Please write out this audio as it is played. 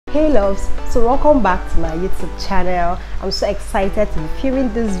Hey loves, so welcome back to my YouTube channel. I'm so excited to be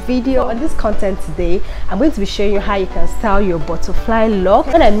filming this video. On this content today, I'm going to be showing you how you can style your butterfly lock.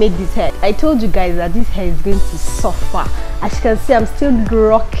 When I made this hair, I told you guys that this hair is going to suffer. As you can see, I'm still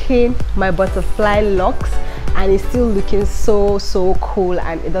rocking my butterfly locks and it's still looking so cool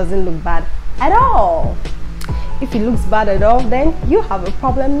and it doesn't look bad at all. If it looks bad at all, then you have a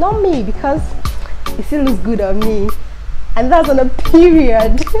problem, not me, because it still looks good on me. And that's on a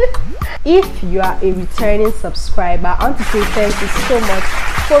period. If you are a returning subscriber, I want to say thank you so much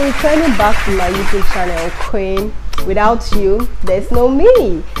for returning back to my YouTube channel, Queen. Without you, there's no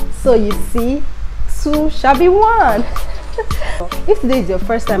me. So you see, two shall be one. If today is your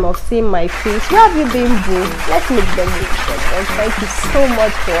first time of seeing my face, where have you been, boo? Let's make them move. And thank you so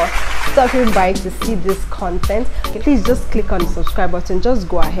much for stopping by to see this content. Please just click on the subscribe button. Just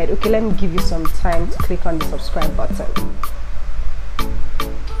go ahead. Okay, let me give you some time to click on the subscribe button.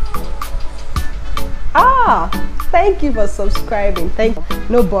 Thank you for subscribing. Thank you.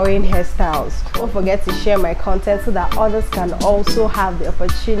 No boring hairstyles. Don't forget to share my content so that others can also have the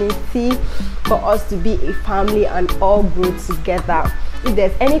opportunity for us to be a family and all grow together. If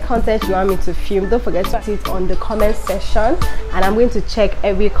there's any content you want me to film, don't forget to put it on the comment section and I'm going to check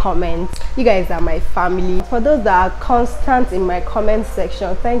every comment. You guys are my family. For those that are constant in my comment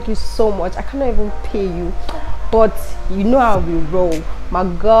section, thank you so much. I cannot even pay you, but you know how we roll. My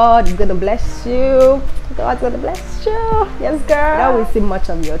God is gonna bless you. God's gonna bless you. Yes, girl. Without wasting much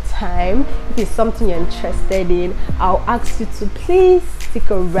of your time, if it's something you're interested in, I'll ask you to please stick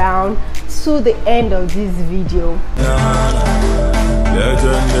around to the end of this video.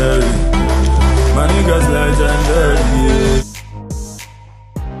 Legendary, my niggas legendary.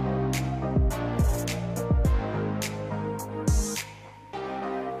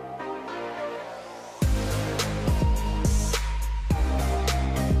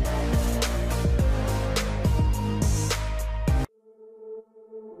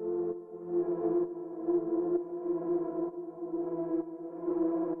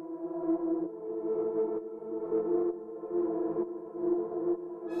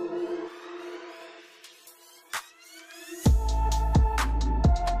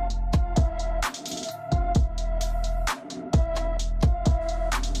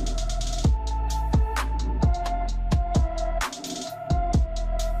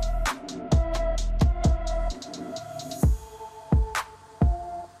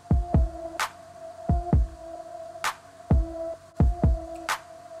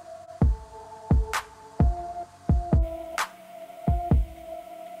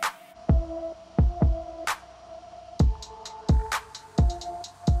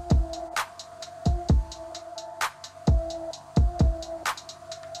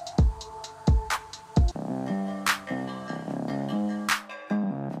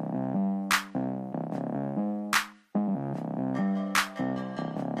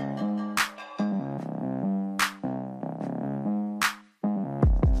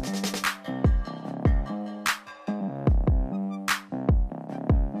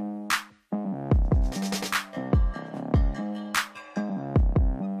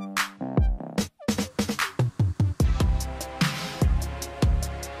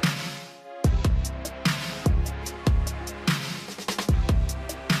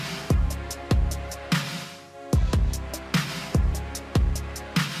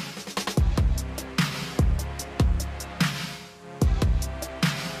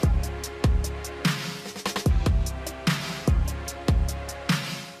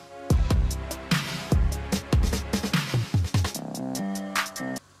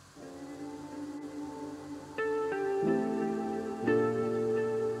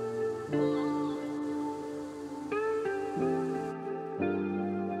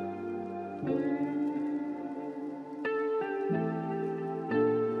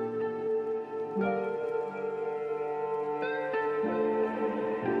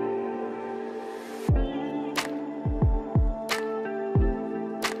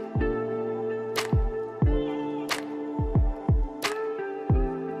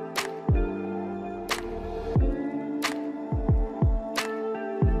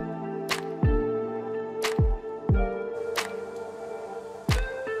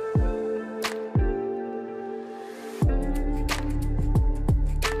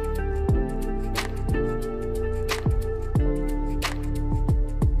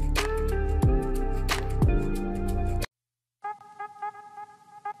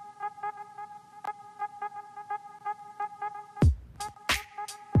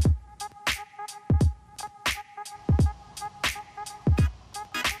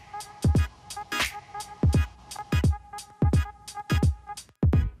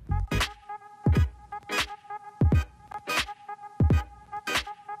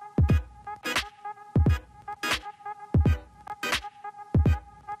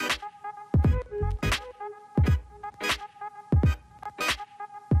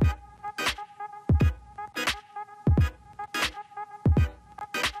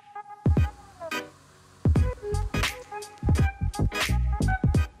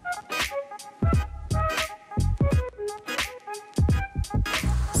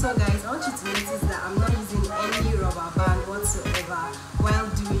 Also guys, I want you to notice that I'm not using any rubber band whatsoever while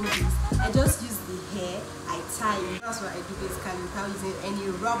doing this. I just use the hair, I tie it. That's what I do basically without using any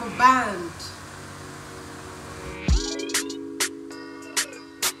rubber band.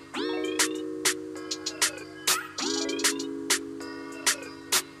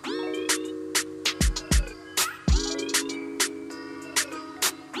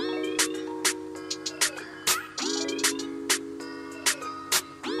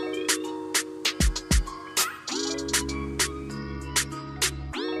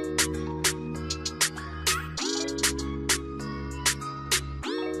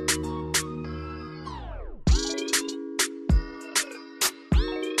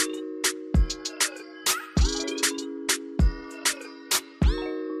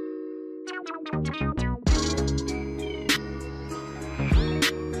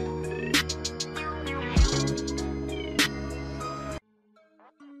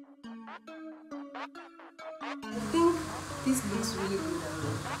 I think this looks really good on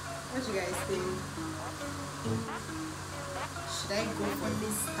me. What do you guys think? Should I go for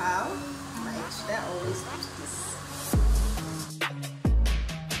this style? Like, should I always do this?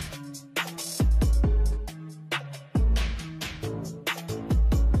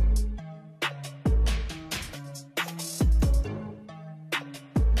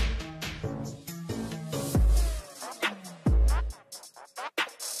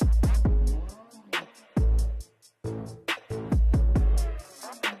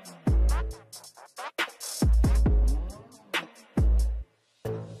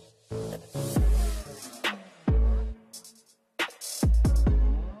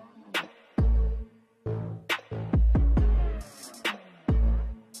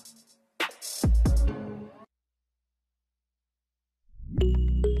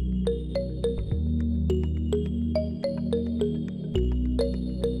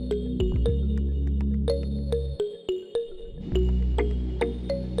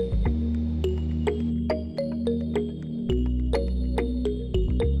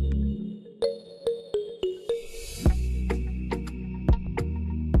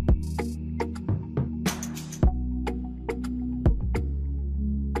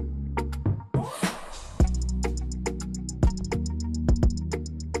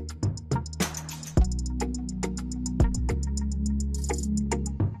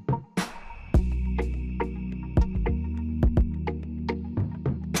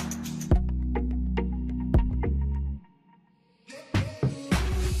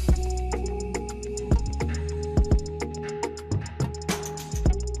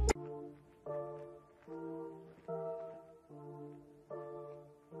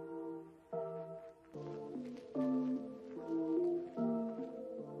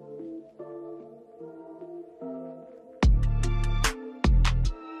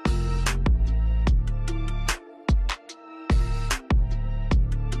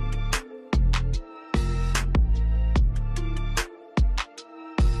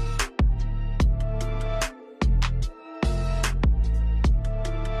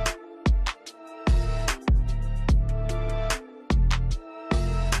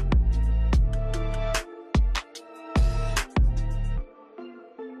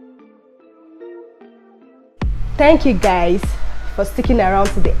 Thank you guys for sticking around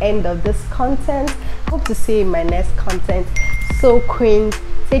to the end of this content. Hope to see you in my next content. So queens,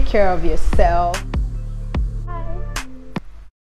 take care of yourself.